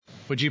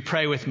Would you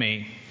pray with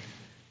me?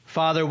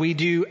 Father, we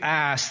do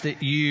ask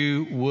that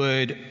you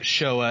would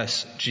show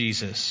us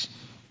Jesus.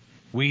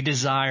 We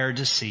desire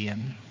to see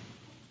him.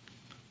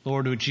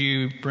 Lord, would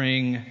you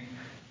bring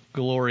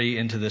glory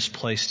into this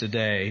place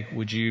today?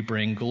 Would you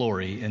bring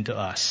glory into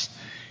us?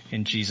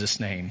 In Jesus'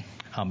 name,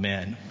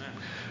 amen.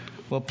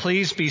 Well,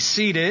 please be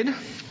seated.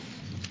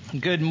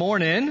 Good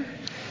morning.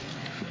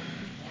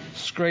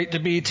 It's great to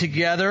be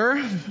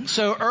together.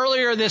 So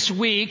earlier this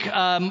week,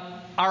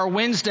 our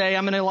Wednesday,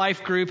 I'm in a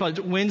life group, a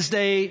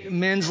Wednesday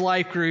men's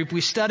life group.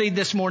 We studied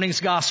this morning's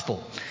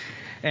gospel,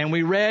 and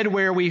we read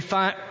where we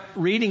find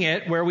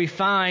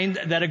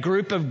that a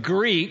group of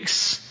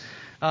Greeks,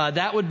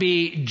 that would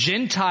be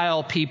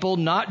Gentile people,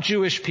 not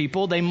Jewish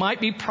people. They might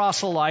be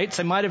proselytes.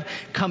 They might have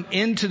come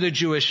into the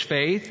Jewish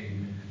faith,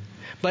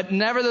 but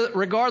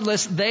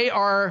regardless, they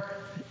are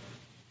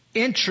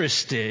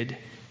interested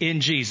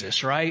in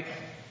Jesus, right?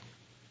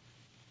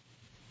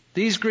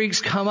 These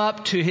Greeks come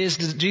up to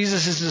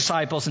Jesus'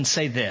 disciples and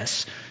say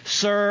this,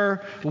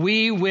 "Sir,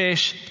 we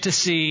wish to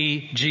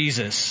see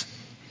Jesus."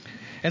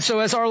 And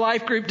so as our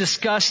life group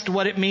discussed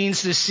what it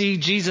means to see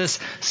Jesus,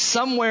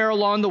 somewhere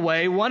along the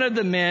way, one of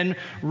the men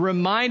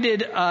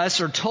reminded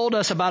us or told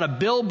us about a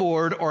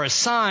billboard or a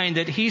sign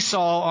that he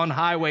saw on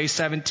Highway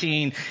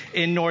 17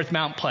 in North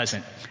Mount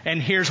Pleasant.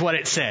 And here's what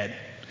it said.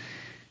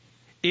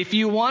 "If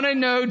you want to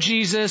know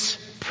Jesus,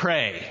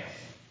 pray.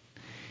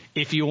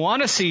 If you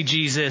want to see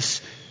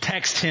Jesus,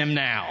 text him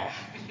now."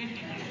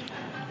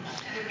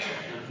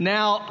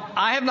 Now,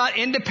 I have not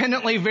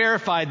independently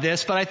verified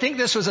this, but I think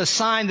this was a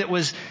sign that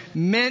was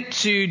meant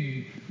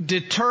to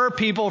deter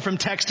people from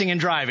texting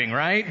and driving,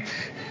 right?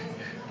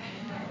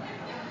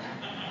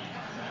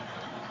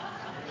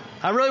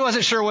 I really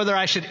wasn't sure whether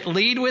I should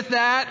lead with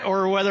that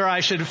or whether I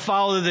should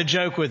follow the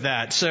joke with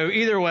that. So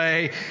either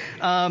way,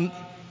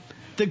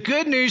 the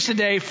good news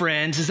today,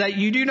 friends, is that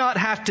you do not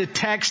have to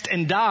text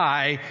and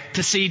die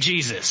to see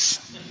Jesus.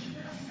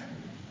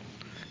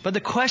 But the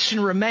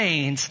question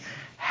remains,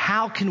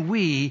 how can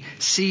we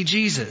see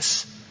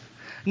Jesus?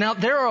 Now,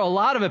 there are a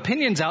lot of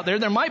opinions out there.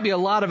 There might be a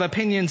lot of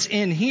opinions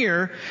in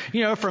here,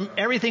 from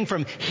everything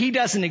from he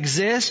doesn't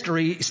exist, or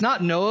he's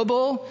not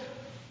knowable,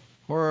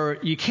 or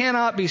you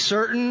cannot be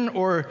certain,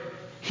 or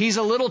he's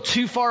a little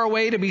too far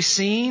away to be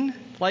seen.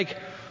 Like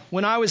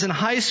when I was in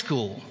high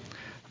school,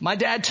 my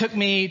dad took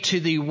me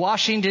to the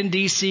Washington,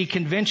 D.C.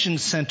 Convention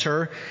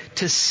Center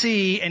to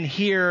see and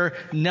hear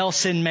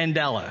Nelson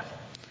Mandela.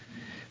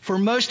 For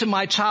most of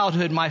my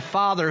childhood, my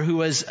father, who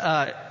was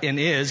and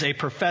is a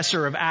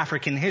professor of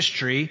African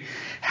history,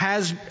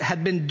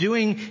 had been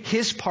doing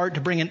his part to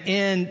bring an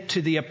end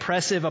to the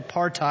oppressive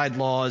apartheid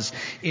laws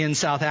in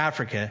South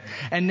Africa.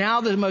 And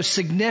now the most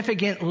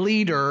significant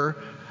leader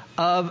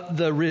of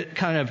the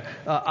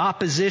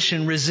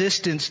opposition,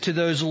 resistance to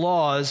those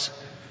laws,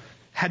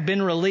 had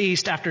been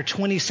released after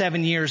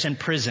 27 years in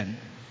prison,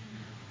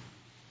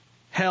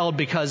 held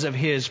because of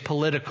his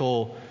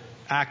political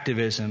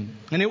activism.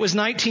 And it was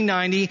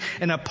 1990,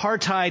 and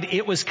apartheid,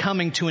 it was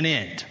coming to an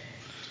end.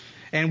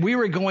 And we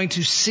were going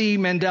to see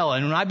Mandela.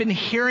 And I've been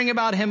hearing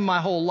about him my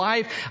whole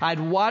life.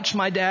 I'd watched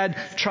my dad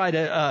try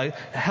to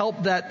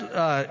help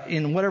that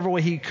in whatever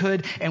way he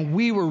could, and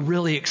we were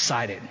really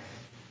excited.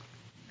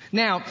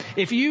 Now,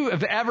 if you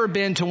have ever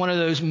been to one of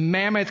those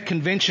mammoth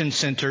convention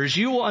centers,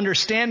 you will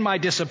understand my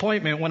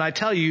disappointment when I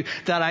tell you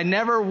that I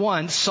never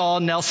once saw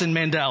Nelson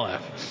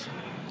Mandela.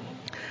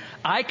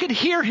 I could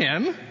hear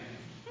him,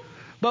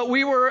 but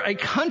we were a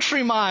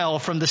country mile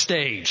from the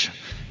stage.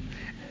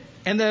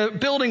 And the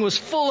building was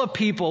full of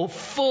people.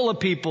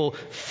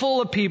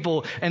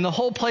 And the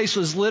whole place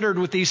was littered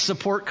with these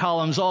support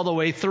columns all the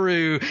way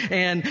through.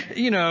 And,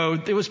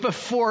 it was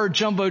before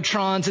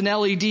jumbotrons and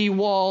LED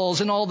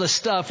walls and all this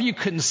stuff. You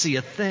couldn't see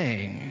a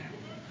thing.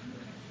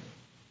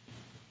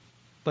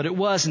 But it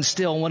was and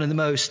still one of the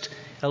most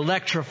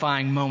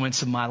electrifying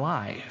moments of my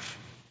life.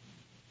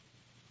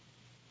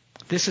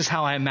 This is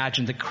how I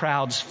imagine the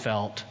crowds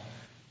felt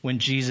when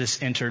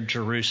Jesus entered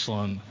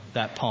Jerusalem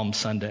that Palm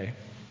Sunday.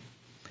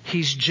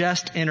 He's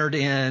just entered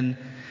in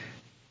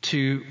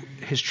to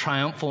his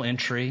triumphal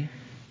entry,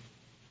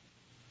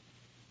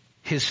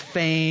 his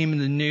fame,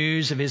 the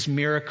news of his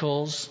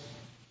miracles,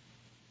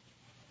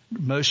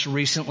 most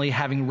recently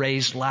having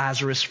raised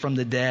Lazarus from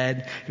the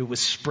dead. It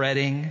was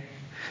spreading.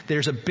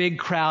 There's a big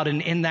crowd,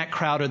 and in that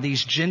crowd are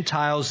these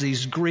Gentiles,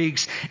 these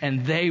Greeks,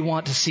 and they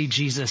want to see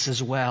Jesus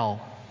as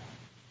well.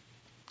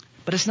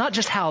 But it's not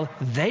just how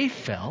they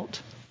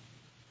felt.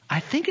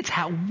 I think it's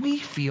how we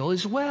feel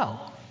as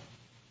well.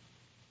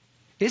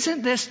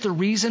 Isn't this the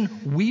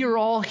reason we are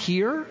all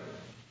here?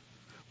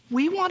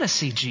 We want to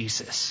see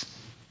Jesus.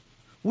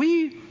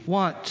 We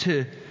want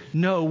to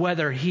know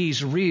whether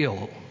he's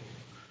real.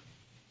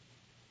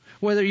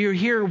 Whether you're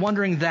here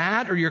wondering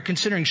that, or you're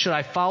considering, should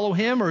I follow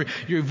him? Or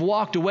you've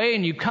walked away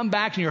and you come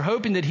back and you're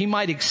hoping that he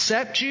might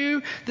accept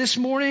you this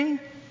morning.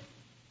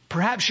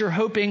 Perhaps you're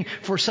hoping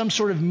for some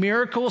sort of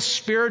miracle,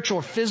 spiritual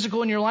or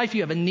physical in your life.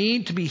 You have a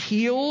need to be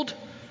healed.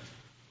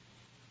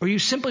 Or you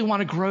simply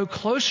want to grow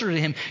closer to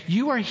him.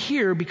 You are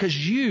here because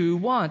you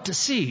want to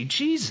see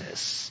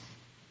Jesus.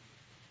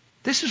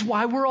 This is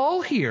why we're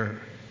all here.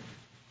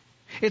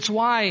 It's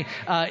why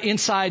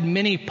inside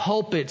many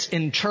pulpits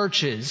in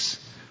churches,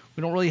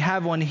 we don't really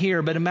have one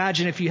here, but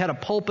imagine if you had a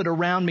pulpit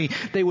around me,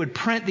 they would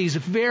print these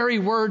very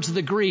words of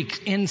the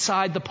Greek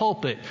inside the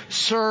pulpit.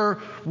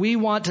 Sir, we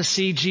want to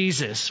see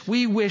Jesus.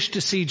 We wish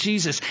to see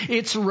Jesus.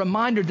 It's a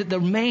reminder that the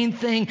main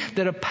thing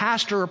that a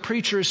pastor or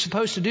preacher is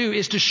supposed to do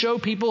is to show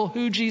people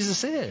who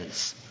Jesus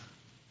is.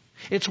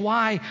 It's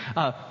why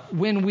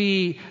when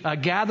we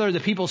gather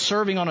the people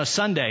serving on a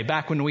Sunday,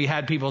 back when we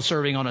had people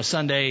serving on a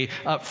Sunday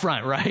up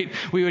front, right?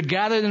 We would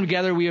gather them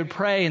together, we would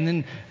pray, and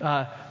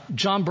then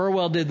John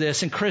Burwell did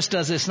this, and Chris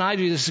does this, and I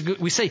do this.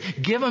 We say,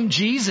 give them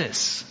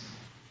Jesus.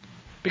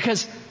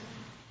 Because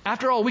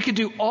after all, we could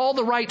do all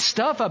the right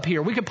stuff up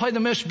here. We could play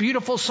the most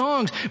beautiful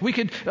songs. We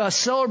could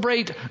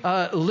celebrate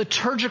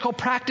liturgical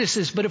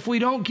practices. But if we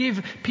don't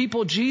give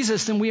people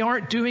Jesus, then we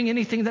aren't doing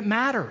anything that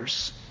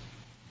matters.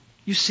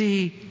 You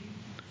see,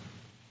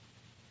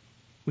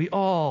 we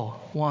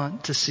all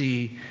want to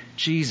see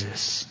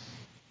Jesus.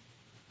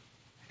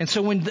 And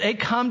so when they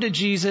come to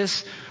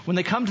Jesus, when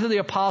they come to the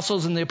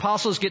apostles and the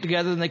apostles get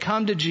together and they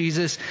come to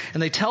Jesus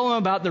and they tell them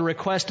about the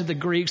request of the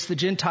Greeks, the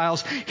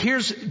Gentiles,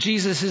 here's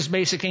Jesus'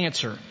 basic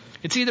answer.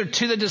 It's either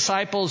to the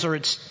disciples or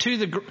it's to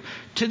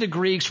the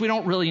Greeks. We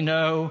don't really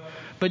know.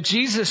 But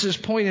Jesus'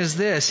 point is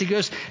this. He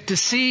goes, to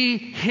see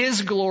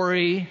His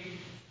glory,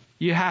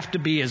 you have to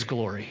be His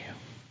glory.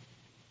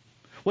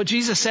 What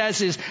Jesus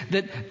says is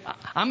that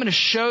I'm going to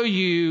show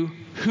you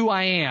who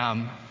I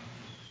am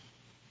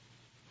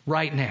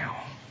right now.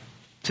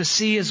 To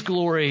see His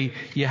glory,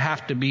 you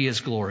have to be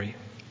His glory.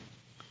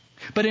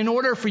 But in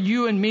order for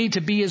you and me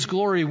to be His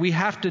glory, we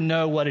have to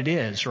know what it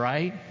is,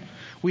 right?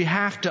 We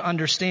have to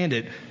understand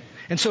it.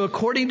 And so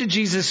according to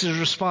Jesus'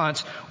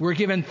 response, we're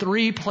given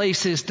 3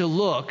 places to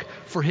look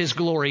for His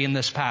glory in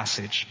this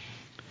passage.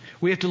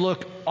 We have to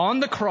look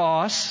on the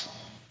cross,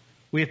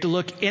 we have to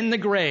look in the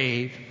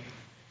grave,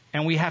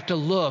 and we have to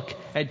look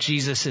at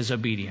Jesus'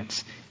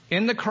 obedience.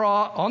 On the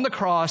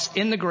cross,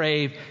 in the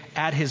grave,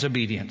 at His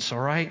obedience, all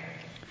right?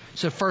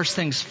 So first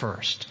things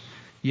first,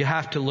 you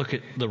have to look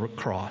at the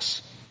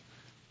cross.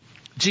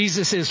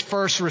 Jesus'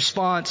 first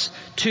response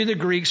to the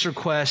Greeks'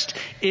 request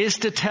is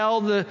to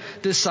tell the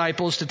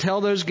disciples, to tell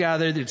those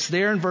gathered, it's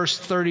there in verse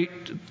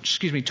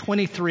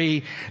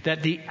 23,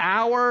 that the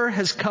hour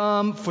has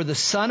come for the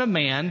Son of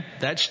Man,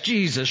 that's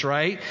Jesus,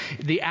 right?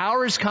 The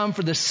hour has come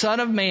for the Son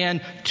of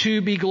Man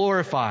to be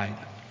glorified.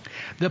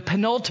 The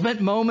penultimate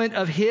moment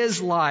of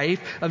His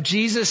life, of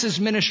Jesus'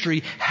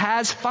 ministry,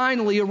 has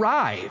finally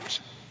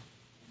arrived.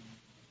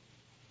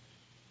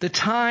 The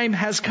time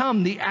has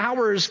come. The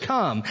hour has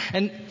come.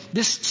 And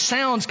this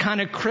sounds kind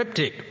of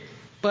cryptic,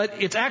 but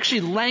it's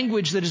actually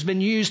language that has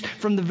been used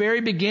from the very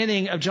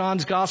beginning of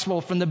John's gospel,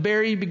 from the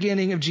very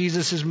beginning of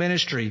Jesus'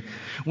 ministry.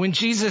 When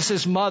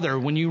Jesus' mother,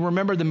 when you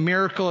remember the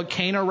miracle at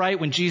Cana, right?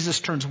 When Jesus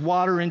turns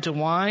water into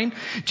wine,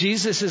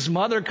 Jesus'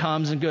 mother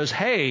comes and goes,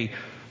 hey,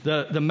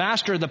 the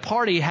master of the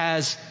party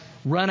has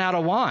run out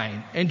of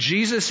wine. And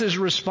Jesus'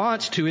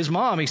 response to his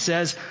mom, he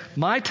says,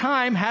 my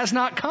time has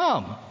not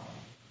come.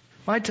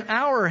 My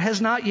hour has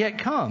not yet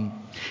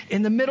come.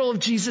 In the middle of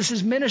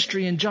Jesus'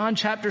 ministry in John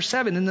chapter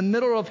 7, in the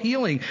middle of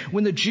healing,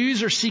 when the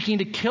Jews are seeking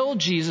to kill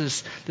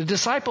Jesus, the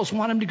disciples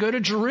want Him to go to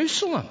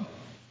Jerusalem.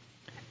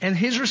 And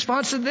His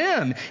response to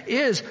them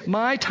is,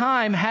 my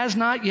time has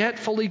not yet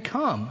fully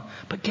come.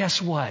 But guess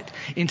what?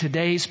 In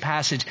today's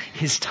passage,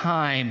 His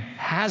time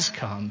has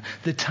come.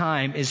 The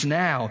time is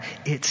now.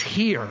 It's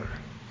here.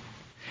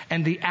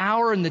 And the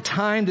hour and the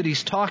time that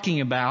He's talking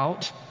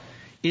about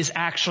is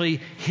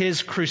actually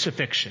His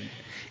crucifixion.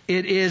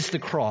 It is the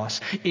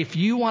cross. If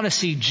you want to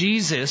see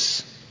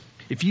Jesus,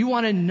 if you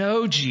want to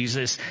know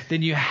Jesus,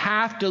 then you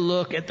have to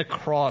look at the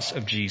cross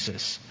of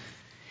Jesus.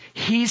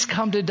 He's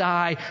come to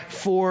die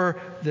for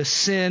the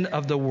sin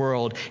of the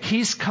world.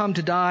 He's come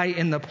to die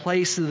in the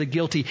place of the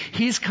guilty.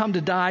 He's come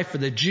to die for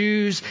the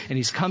Jews, and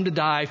He's come to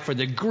die for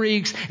the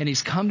Greeks, and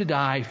He's come to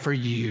die for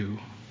you.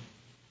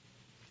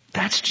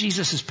 That's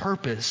Jesus'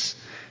 purpose.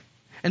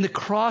 And the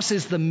cross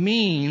is the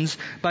means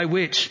by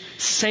which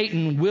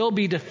Satan will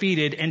be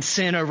defeated and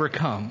sin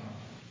overcome.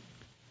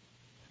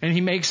 And He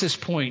makes this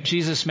point,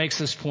 Jesus makes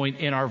this point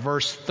in our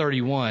verse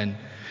 31.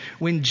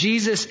 When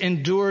Jesus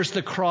endures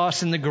the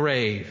cross and the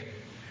grave,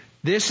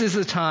 this is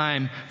the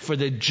time for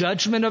the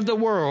judgment of the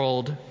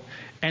world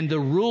and the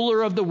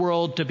ruler of the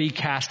world to be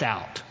cast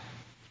out.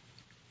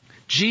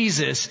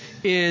 Jesus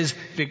is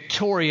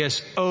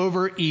victorious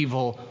over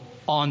evil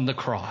on the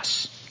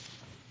cross.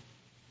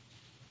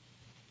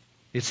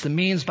 It's the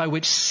means by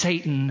which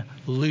Satan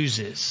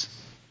loses.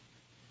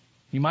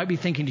 You might be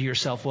thinking to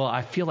yourself, well,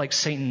 I feel like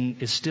Satan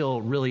is still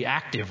really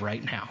active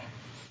right now.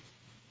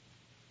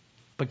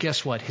 But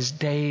guess what? His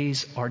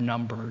days are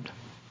numbered.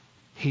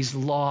 He's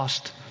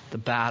lost the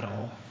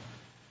battle.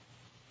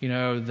 You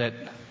know, that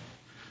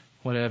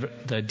whatever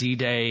the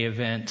D-Day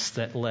events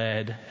that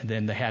led, and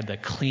then they had the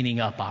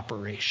cleaning up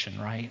operation,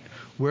 right?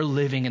 We're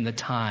living in the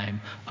time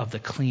of the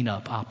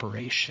cleanup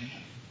operation.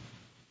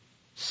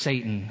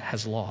 Satan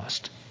has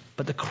lost.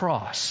 But the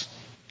cross,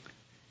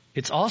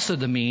 It's also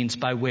the means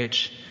by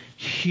which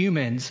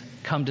humans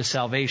come to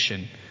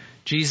salvation.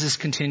 Jesus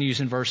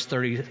continues in verse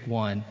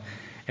 31,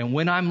 and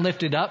when I'm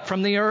lifted up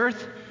from the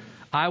earth,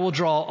 I will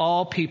draw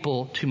all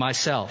people to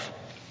myself.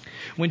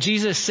 When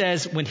Jesus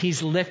says when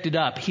he's lifted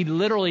up, he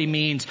literally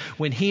means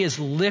when he is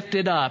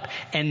lifted up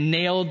and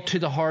nailed to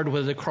the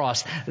hardwood of the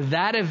cross.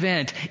 That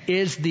event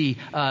is the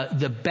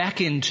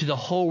beckon to the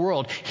whole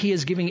world. He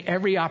is giving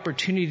every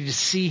opportunity to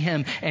see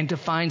him and to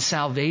find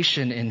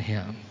salvation in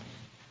him.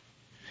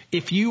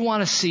 If you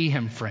want to see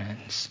him,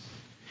 friends,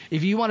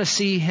 if you want to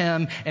see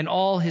him in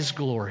all his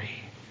glory,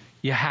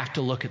 you have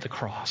to look at the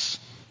cross.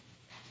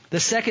 The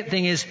second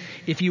thing is,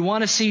 if you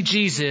want to see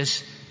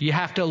Jesus, you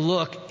have to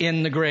look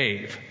in the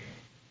grave.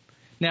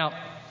 Now,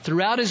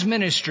 throughout his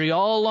ministry,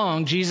 all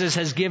along, Jesus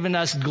has given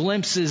us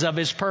glimpses of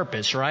his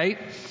purpose, right?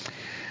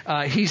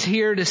 He's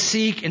here to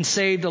seek and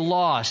save the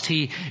lost.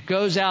 He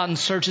goes out and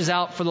searches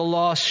out for the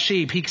lost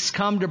sheep. He's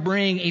come to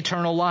bring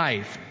eternal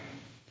life.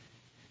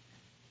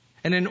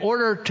 And in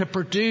order to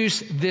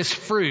produce this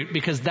fruit,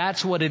 because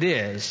that's what it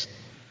is,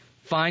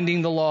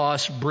 finding the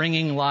lost,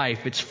 bringing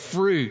life, it's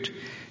fruit,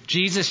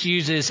 Jesus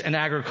uses an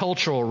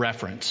agricultural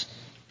reference.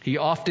 He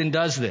often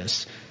does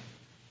this.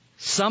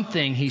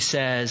 Something, he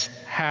says,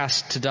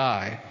 has to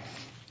die.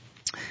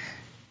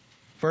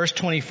 Verse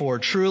 24,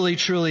 truly,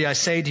 truly, I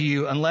say to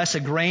you, unless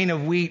a grain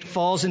of wheat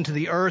falls into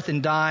the earth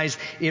and dies,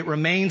 it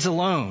remains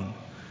alone.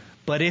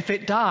 But if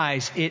it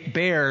dies, it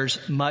bears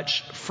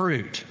much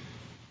fruit.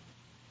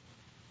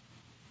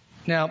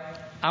 Now,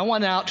 I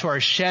went out to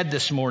our shed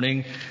this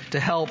morning to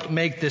help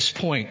make this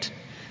point.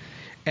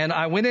 And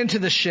I went into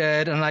the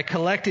shed and I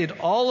collected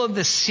all of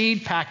the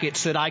seed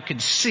packets that I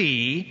could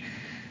see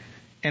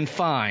and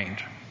find.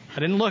 I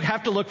didn't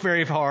have to look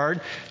very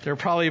hard. There are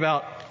probably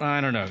about,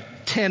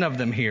 10 of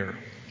them here.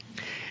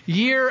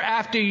 Year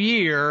after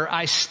year,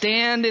 I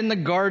stand in the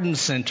garden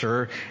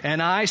center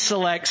and I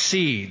select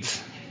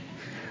seeds.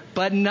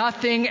 But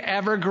nothing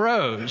ever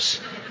grows.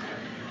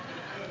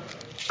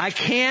 I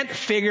can't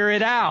figure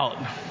it out.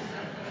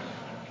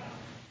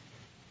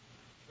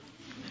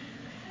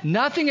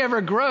 Nothing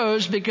ever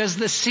grows because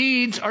the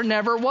seeds are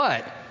never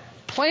what?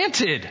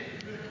 Planted.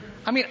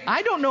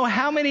 I don't know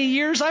how many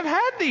years I've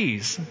had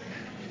these.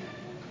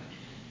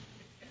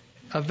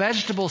 A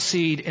vegetable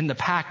seed in the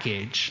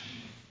package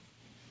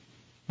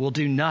will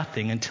do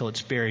nothing until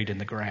it's buried in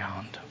the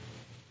ground.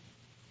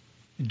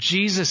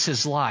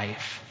 Jesus'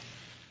 life,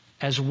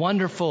 as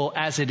wonderful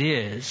as it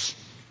is,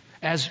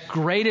 as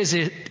great as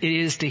it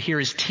is to hear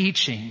his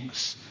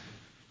teachings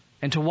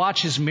and to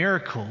watch his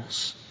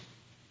miracles,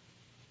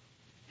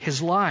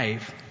 his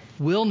life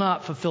will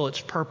not fulfill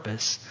its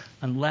purpose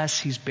unless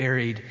he's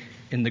buried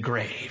in the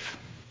grave.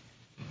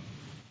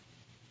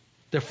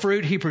 The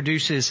fruit he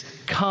produces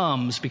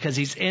comes because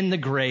he's in the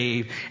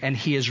grave and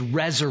he is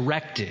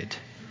resurrected.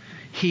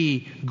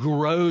 He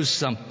grows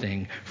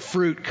something.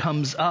 Fruit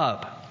comes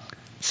up.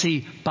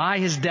 See, by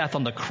his death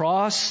on the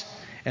cross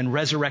and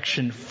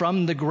resurrection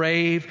from the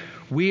grave,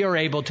 we are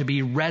able to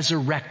be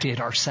resurrected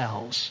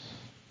ourselves.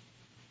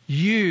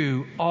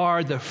 You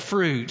are the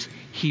fruit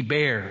he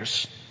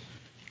bears.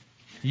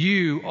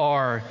 You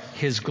are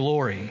his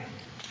glory.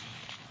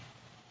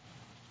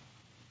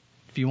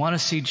 If you want to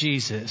see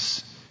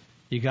Jesus,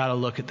 you got to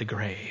look at the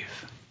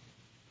grave.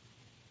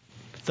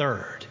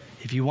 Third,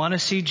 if you want to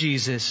see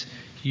Jesus,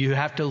 you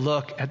have to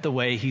look at the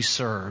way he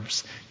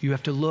serves. You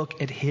have to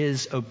look at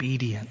his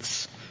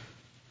obedience.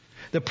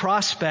 The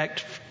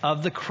prospect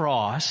of the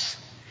cross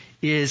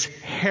is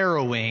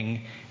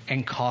harrowing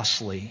and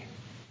costly.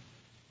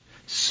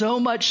 So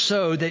much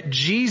so that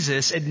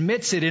Jesus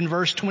admits it in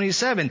verse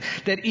 27,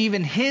 that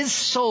even his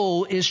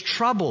soul is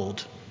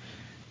troubled.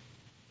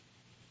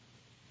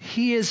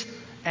 He is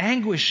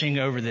anguishing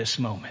over this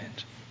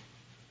moment.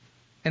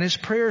 And his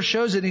prayer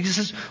shows it. And he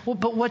says, well,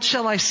 but what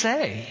shall I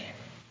say?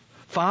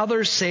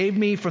 Father, save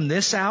me from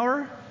this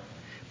hour.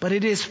 But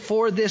it is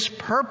for this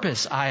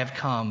purpose I have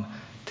come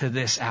to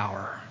this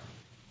hour.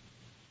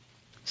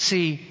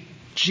 See,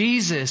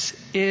 Jesus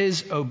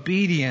is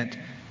obedient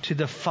to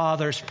the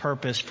Father's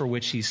purpose for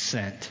which he's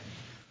sent.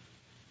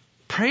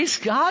 Praise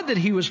God that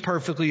he was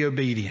perfectly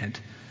obedient.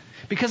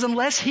 Because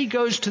unless he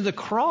goes to the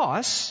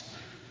cross,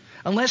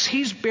 unless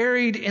he's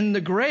buried in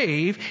the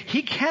grave,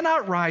 he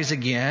cannot rise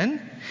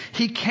again.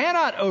 He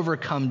cannot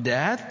overcome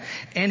death.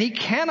 And he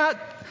cannot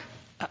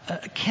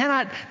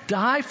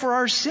die for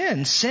our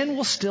sin. Sin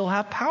will still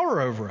have power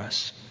over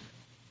us.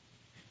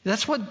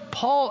 That's what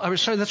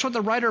that's what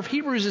the writer of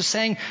Hebrews is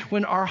saying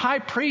when our high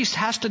priest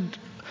has to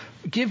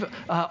give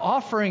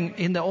offering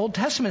in the Old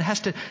Testament, has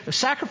to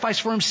sacrifice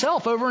for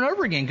himself over and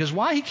over again. Because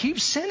why? He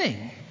keeps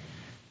sinning.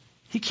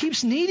 He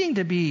keeps needing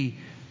to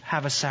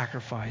have a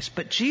sacrifice.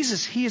 But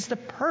Jesus, he is the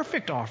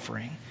perfect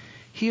offering.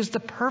 He is the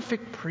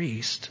perfect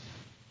priest.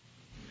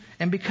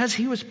 And because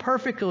he was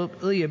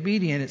perfectly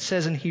obedient, it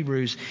says in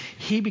Hebrews,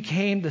 he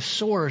became the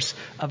source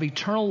of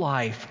eternal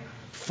life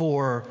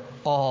for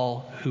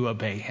all who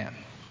obey him.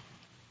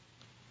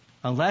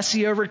 Unless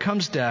he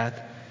overcomes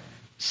death,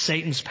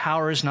 Satan's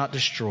power is not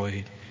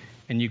destroyed,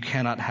 and you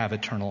cannot have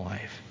eternal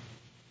life.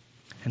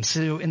 And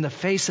so in the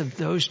face of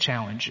those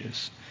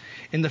challenges,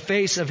 in the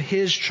face of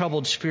his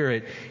troubled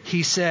spirit,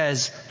 he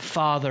says,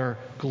 Father,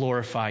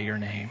 glorify your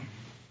name.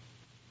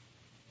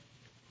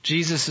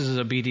 Jesus'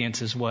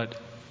 obedience is what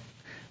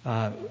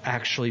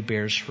actually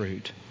bears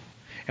fruit.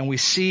 And we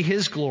see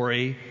his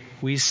glory,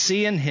 we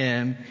see in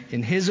him,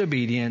 in his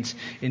obedience,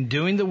 in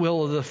doing the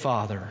will of the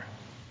Father.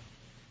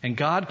 And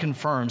God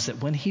confirms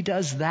that when he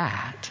does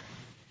that,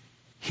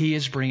 he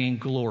is bringing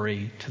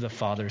glory to the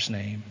Father's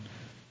name.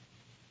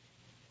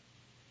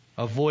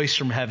 A voice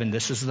from heaven.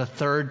 This is the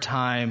third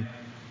time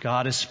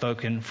God has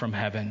spoken from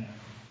heaven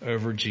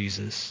over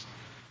Jesus.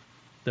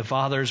 The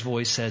Father's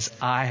voice says,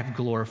 I have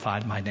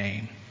glorified my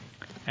name,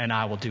 and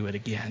I will do it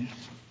again.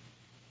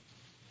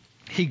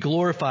 He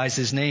glorifies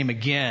his name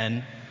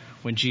again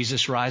when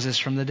Jesus rises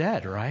from the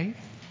dead, right?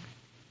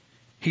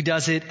 He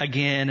does it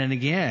again and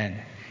again.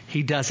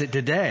 He does it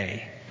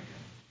today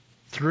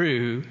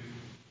through,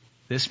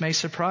 this may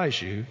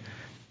surprise you,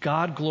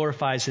 God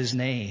glorifies his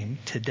name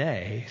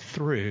today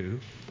through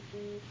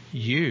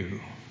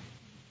you.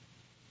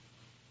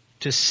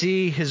 To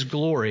see his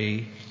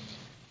glory,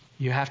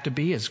 you have to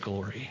be his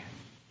glory.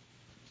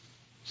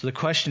 So the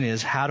question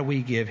is, how do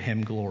we give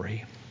him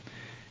glory?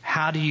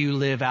 How do you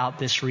live out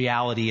this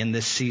reality in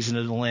this season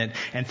of Lent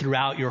and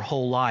throughout your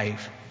whole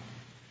life?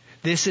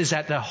 This is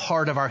at the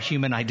heart of our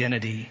human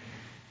identity.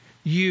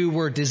 You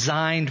were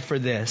designed for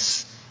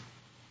this.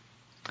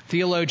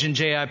 Theologian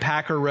J.I.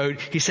 Packer wrote,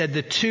 he said,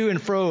 the to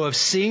and fro of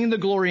seeing the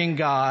glory in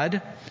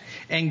God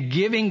and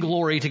giving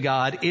glory to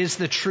God is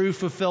the true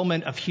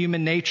fulfillment of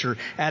human nature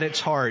at its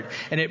heart.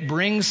 And it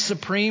brings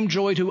supreme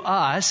joy to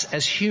us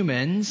as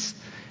humans,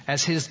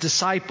 as his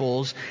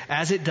disciples,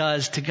 as it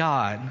does to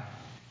God.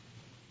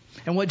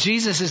 And what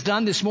Jesus has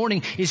done this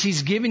morning is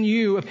he's given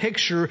you a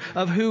picture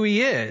of who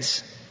he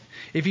is.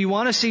 If you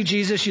want to see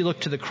Jesus, you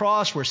look to the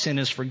cross where sin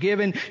is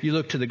forgiven. You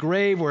look to the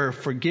grave where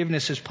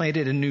forgiveness is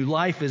planted and new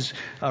life is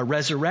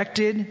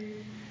resurrected.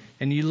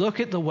 And you look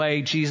at the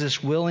way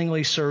Jesus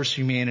willingly serves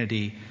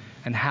humanity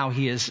and how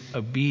he is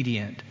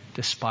obedient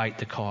despite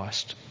the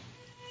cost.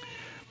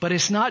 But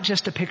it's not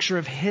just a picture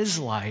of his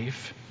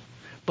life,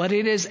 but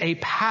it is a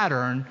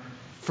pattern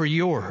for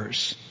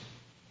yours.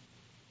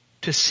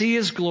 To see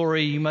his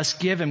glory, you must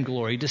give him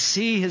glory. To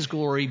see his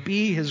glory,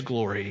 be his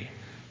glory.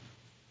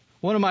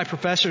 One of my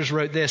professors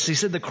wrote this. He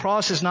said the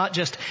cross is not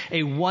just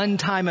a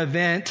one-time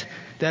event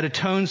that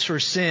atones for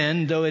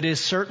sin, though it is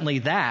certainly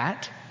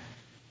that.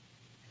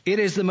 It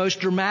is the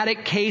most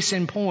dramatic case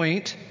in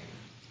point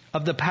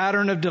of the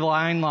pattern of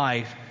divine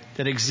life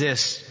that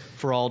exists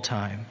for all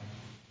time.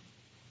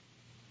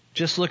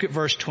 Just look at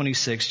verse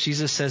 26.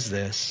 Jesus says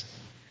this,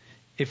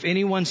 if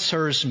anyone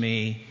serves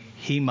me,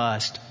 he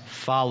must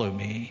follow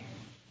me.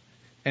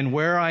 And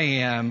where I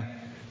am,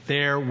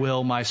 there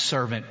will my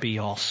servant be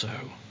also.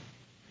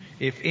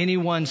 If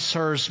anyone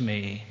serves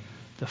me,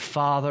 the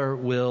Father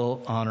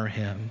will honor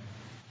him.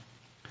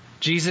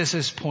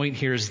 Jesus' point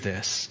here is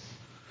this.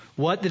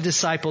 What the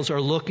disciples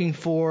are looking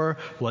for,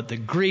 what the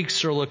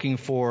Greeks are looking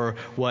for,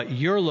 what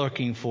you're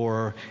looking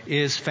for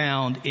is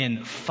found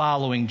in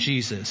following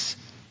Jesus.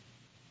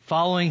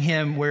 Following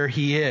him where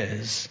he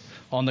is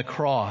on the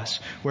cross,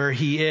 where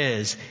he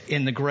is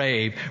in the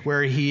grave,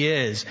 where he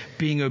is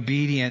being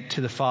obedient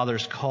to the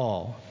Father's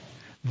call.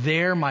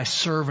 There my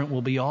servant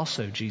will be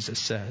also, Jesus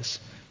says.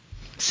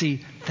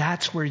 See,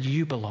 that's where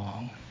you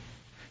belong.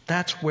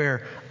 That's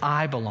where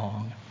I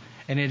belong.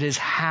 And it is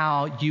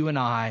how you and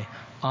I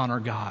honor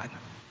God.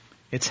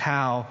 It's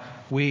how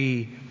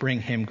we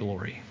bring him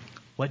glory.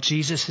 What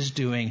Jesus is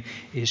doing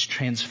is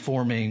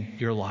transforming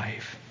your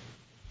life.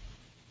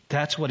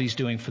 That's what he's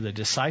doing for the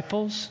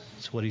disciples.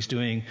 It's what he's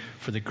doing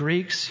for the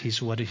Greeks.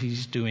 He's what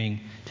he's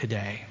doing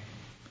today.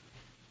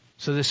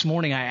 So this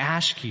morning I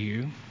ask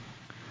you,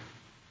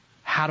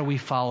 how do we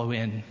follow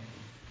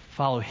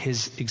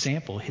his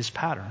example, his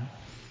pattern?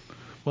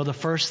 Well, the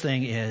first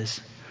thing is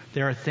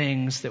there are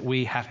things that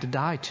we have to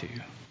die to.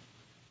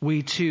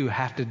 We too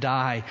have to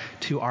die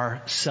to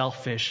our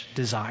selfish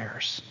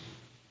desires.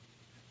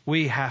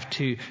 We have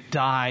to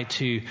die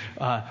to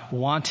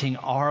wanting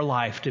our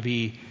life to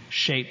be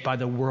shaped by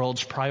the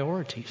world's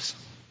priorities.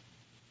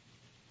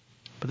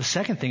 But the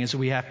second thing is that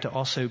we have to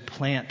also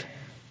plant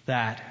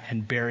that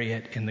and bury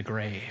it in the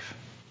grave.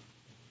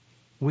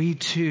 We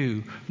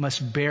too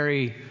must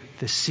bury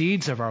the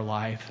seeds of our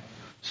life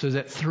so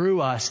that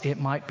through us it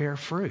might bear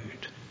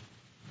fruit.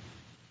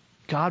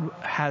 God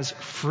has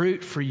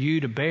fruit for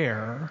you to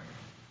bear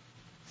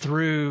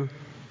through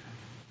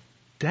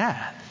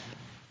death,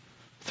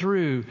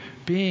 through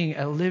being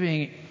a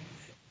living,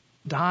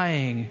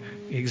 dying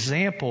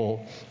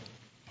example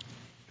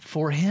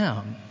for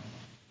him,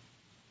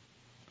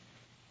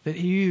 that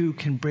you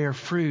can bear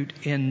fruit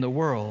in the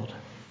world.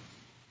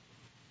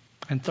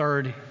 And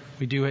third,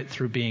 we do it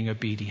through being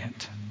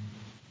obedient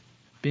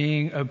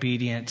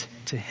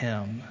to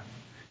him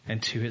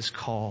and to his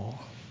call.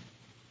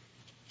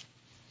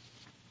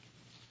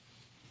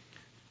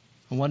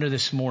 I wonder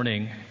this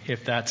morning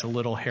if that's a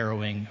little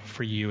harrowing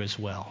for you as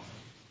well,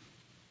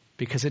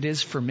 because it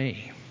is for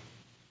me.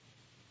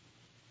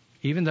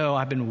 Even though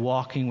I've been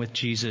walking with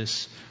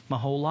Jesus my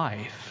whole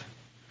life,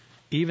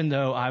 even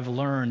though I've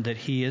learned that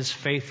He is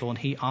faithful and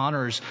He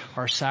honors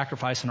our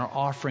sacrifice and our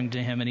offering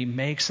to Him and He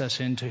makes us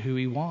into who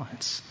He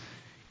wants,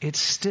 it's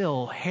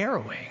still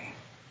harrowing.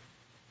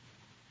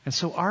 And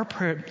so our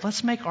prayer,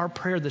 let's make our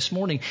prayer this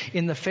morning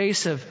in the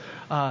face of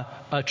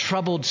a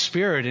troubled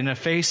spirit, in the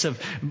face of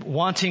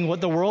wanting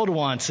what the world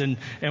wants and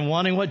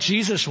wanting what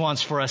Jesus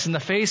wants for us, in the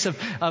face of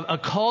a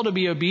call to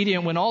be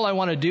obedient when all I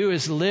want to do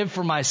is live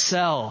for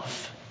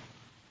myself.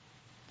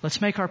 Let's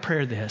make our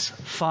prayer this: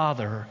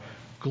 Father,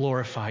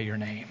 glorify your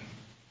name.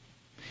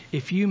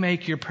 If you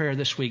make your prayer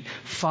this week,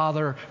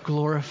 Father,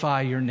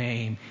 glorify your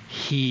name,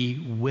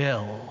 He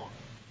will.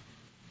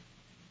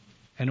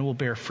 And it will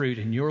bear fruit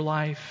in your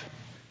life,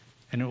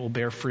 and it will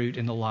bear fruit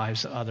in the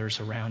lives of others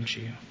around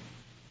you.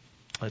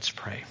 Let's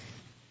pray.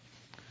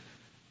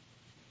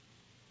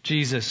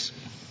 Jesus,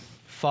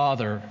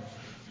 Father,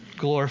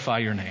 glorify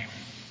your name.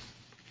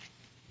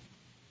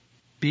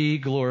 Be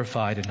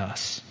glorified in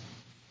us.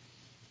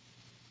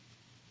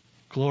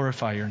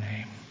 Glorify your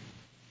name.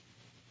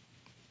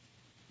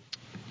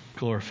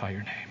 Glorify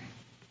your name.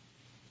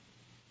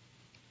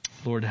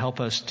 Lord, help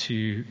us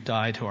to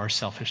die to our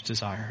selfish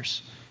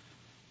desires.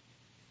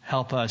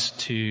 Help us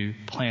to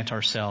plant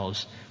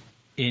ourselves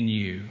in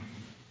you,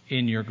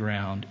 in your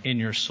ground, in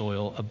your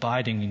soil,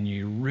 abiding in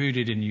you,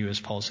 rooted in you, as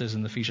Paul says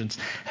in Ephesians.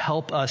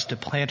 Help us to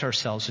plant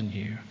ourselves in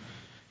you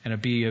and to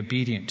be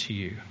obedient to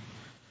you.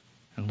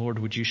 And Lord,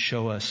 would you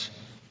show us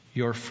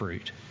your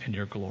fruit and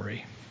your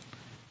glory?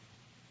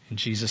 In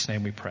Jesus'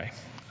 name we pray.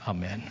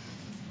 Amen.